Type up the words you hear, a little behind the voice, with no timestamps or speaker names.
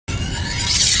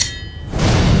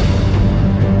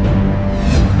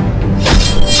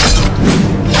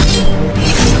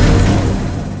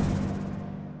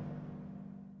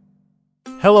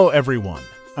Hello everyone.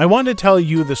 I want to tell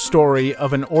you the story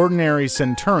of an ordinary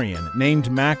centurion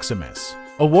named Maximus,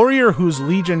 a warrior whose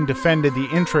legion defended the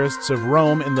interests of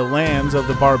Rome in the lands of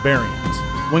the Barbarians.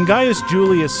 When Gaius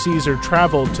Julius Caesar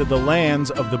traveled to the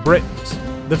lands of the Britons,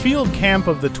 the field camp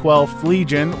of the 12th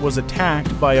Legion was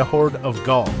attacked by a horde of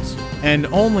Gauls, and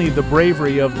only the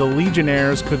bravery of the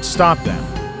legionnaires could stop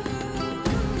them.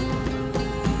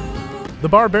 The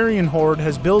barbarian horde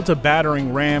has built a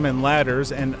battering ram and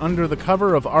ladders, and under the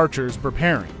cover of archers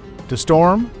preparing to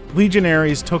storm,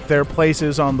 legionaries took their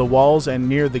places on the walls and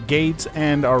near the gates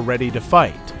and are ready to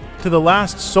fight. To the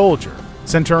last soldier,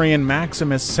 Centurion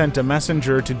Maximus sent a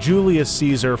messenger to Julius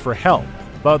Caesar for help,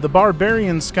 but the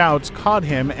barbarian scouts caught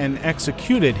him and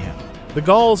executed him. The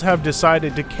Gauls have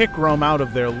decided to kick Rome out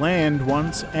of their land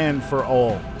once and for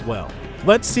all. Well,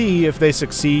 let's see if they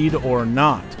succeed or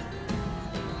not.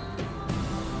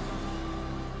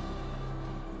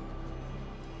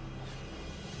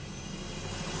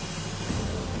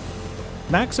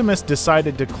 Maximus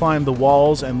decided to climb the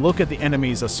walls and look at the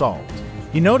enemy's assault.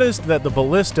 He noticed that the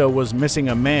ballista was missing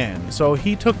a man, so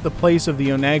he took the place of the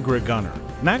Onagra gunner.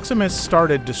 Maximus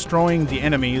started destroying the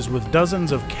enemies with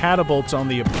dozens of catapults on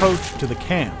the approach to the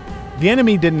camp. The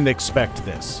enemy didn't expect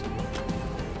this.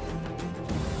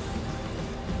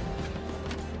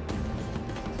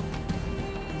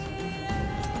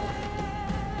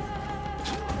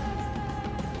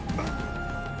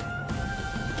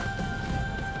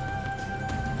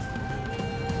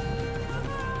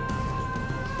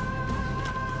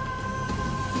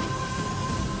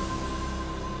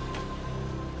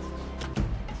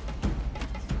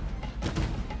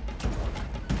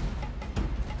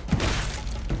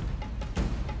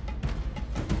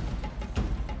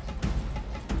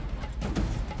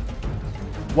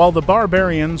 While the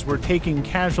barbarians were taking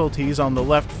casualties on the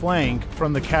left flank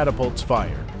from the catapult's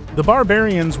fire. The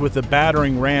barbarians with the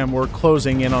battering ram were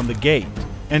closing in on the gate,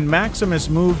 and Maximus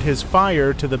moved his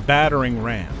fire to the battering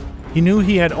ram. He knew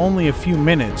he had only a few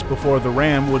minutes before the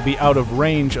ram would be out of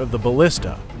range of the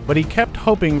ballista, but he kept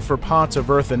hoping for pots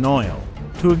of earth and oil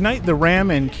to ignite the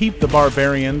ram and keep the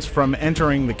barbarians from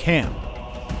entering the camp.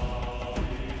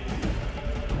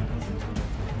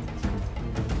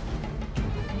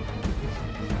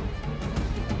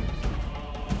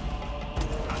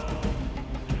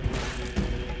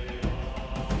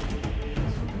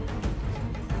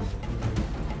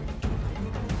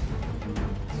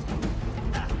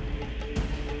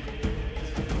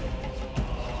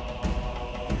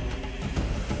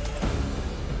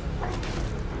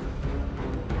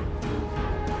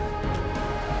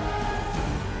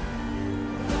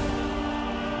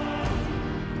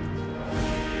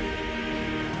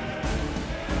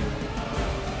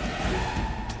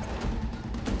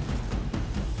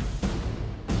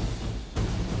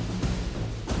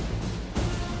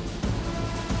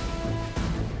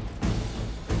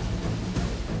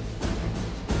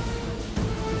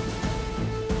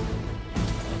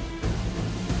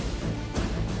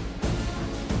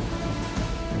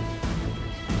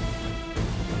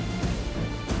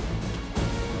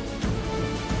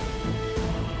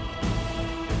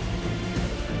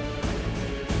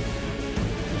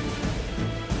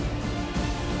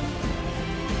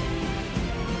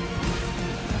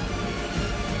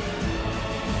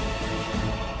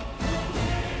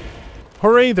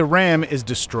 Hooray, the ram is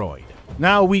destroyed.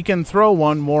 Now we can throw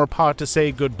one more pot to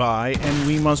say goodbye, and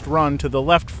we must run to the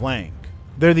left flank.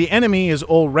 There the enemy is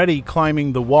already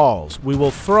climbing the walls. We will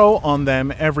throw on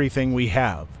them everything we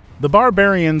have. The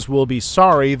barbarians will be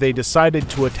sorry they decided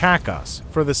to attack us.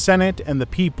 For the Senate and the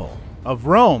people of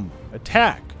Rome,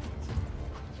 attack!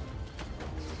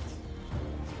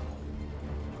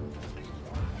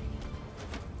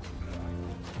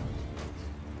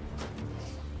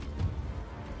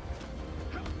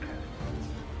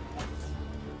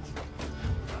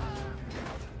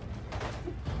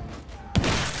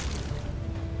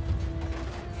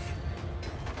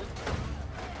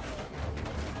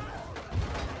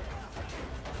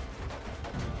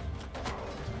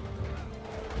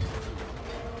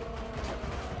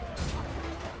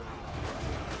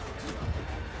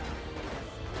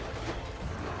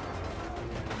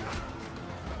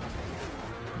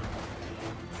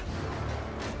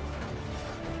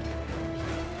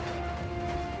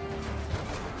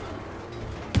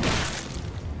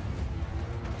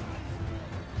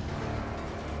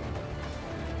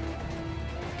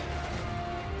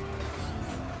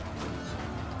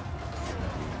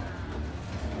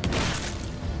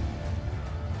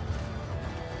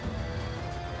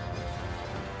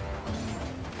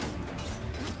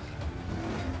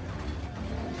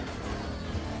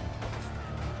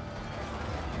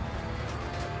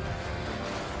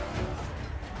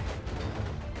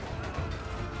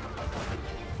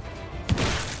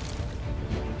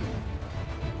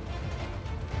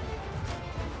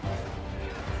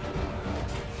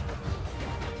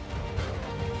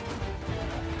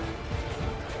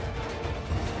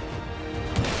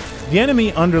 The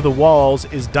enemy under the walls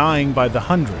is dying by the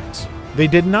hundreds. They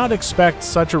did not expect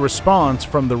such a response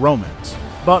from the Romans.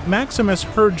 But Maximus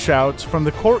heard shouts from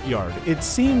the courtyard. It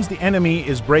seems the enemy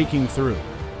is breaking through.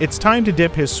 It's time to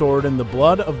dip his sword in the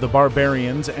blood of the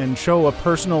barbarians and show a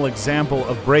personal example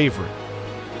of bravery.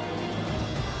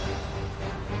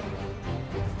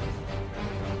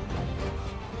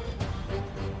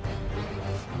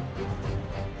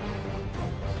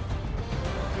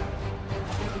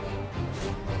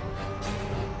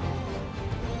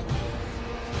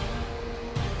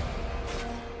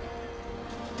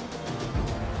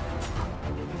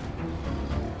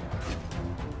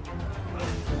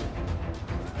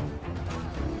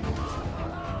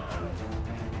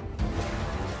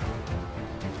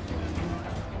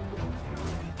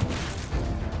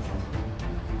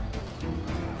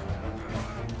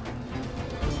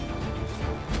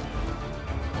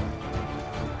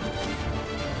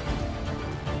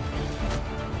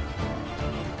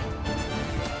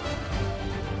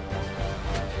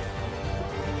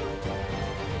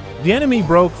 The enemy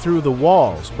broke through the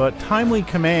walls, but timely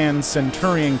command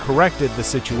Centurion corrected the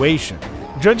situation.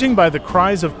 Judging by the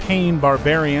cries of pain,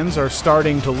 barbarians are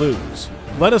starting to lose.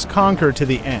 Let us conquer to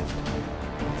the end.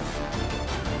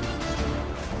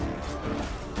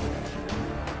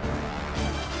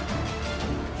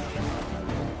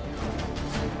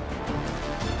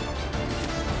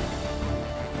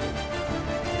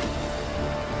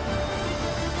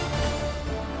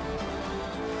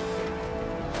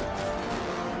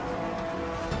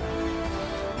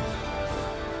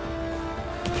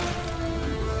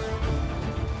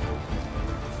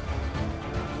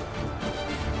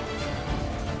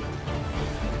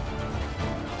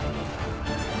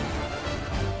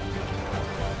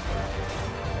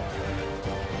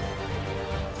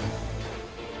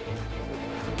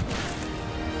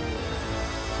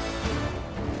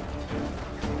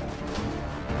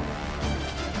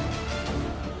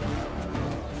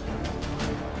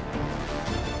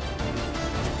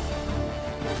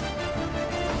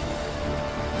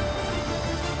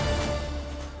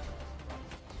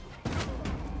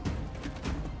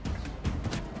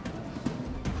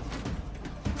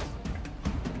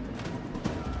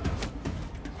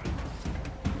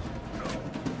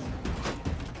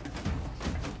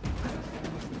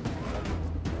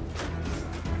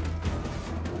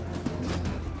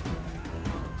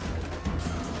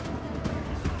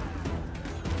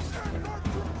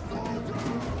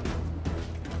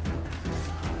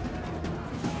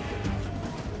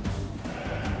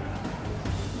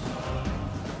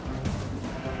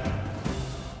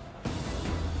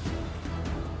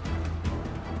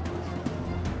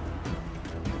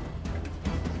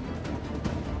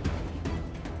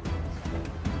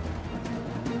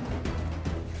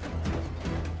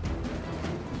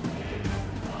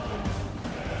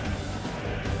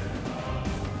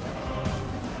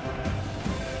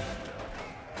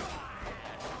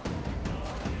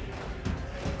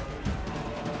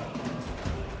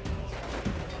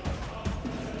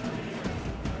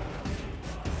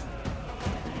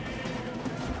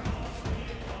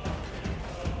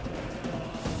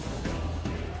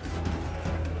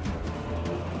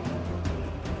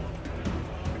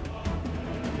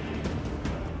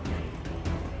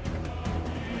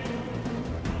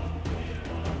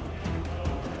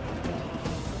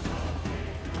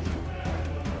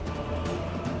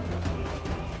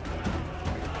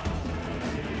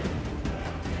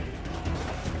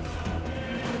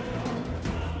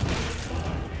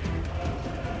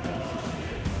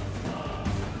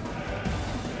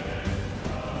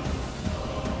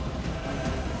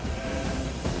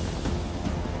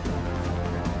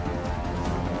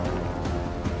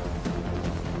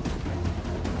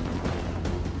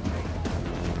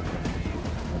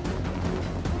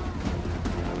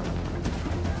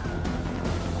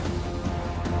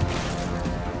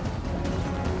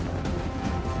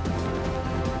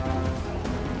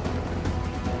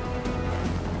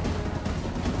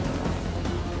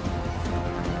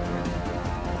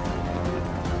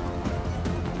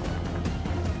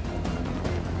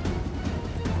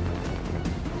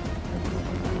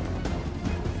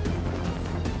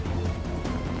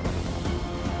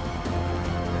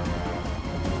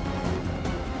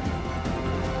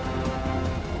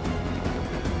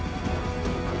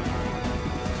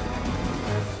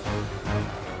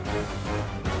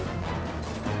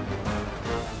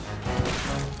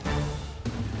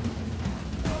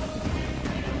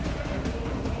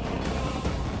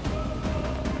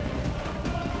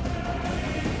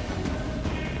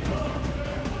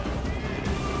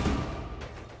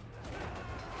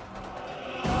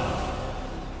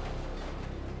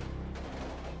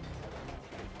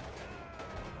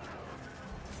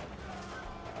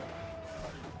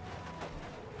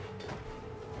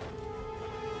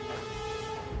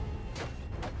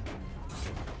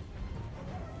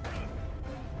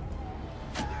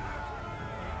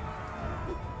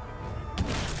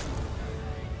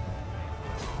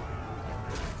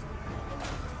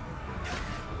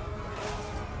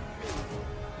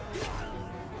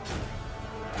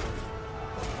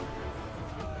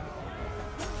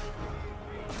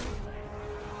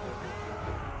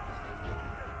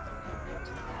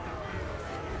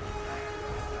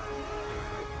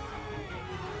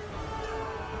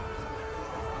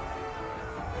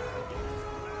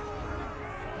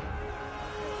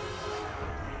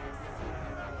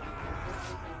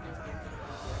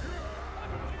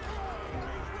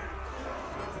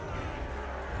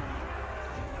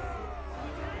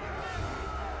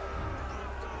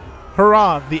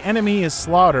 Hurrah, the enemy is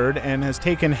slaughtered and has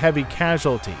taken heavy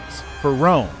casualties for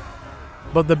Rome.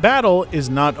 But the battle is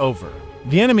not over.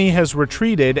 The enemy has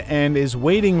retreated and is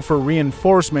waiting for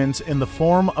reinforcements in the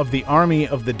form of the army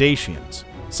of the Dacians.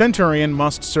 Centurion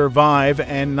must survive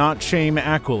and not shame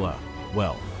Aquila.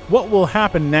 Well, what will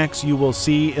happen next you will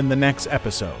see in the next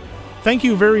episode. Thank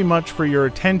you very much for your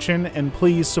attention, and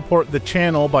please support the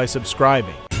channel by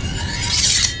subscribing.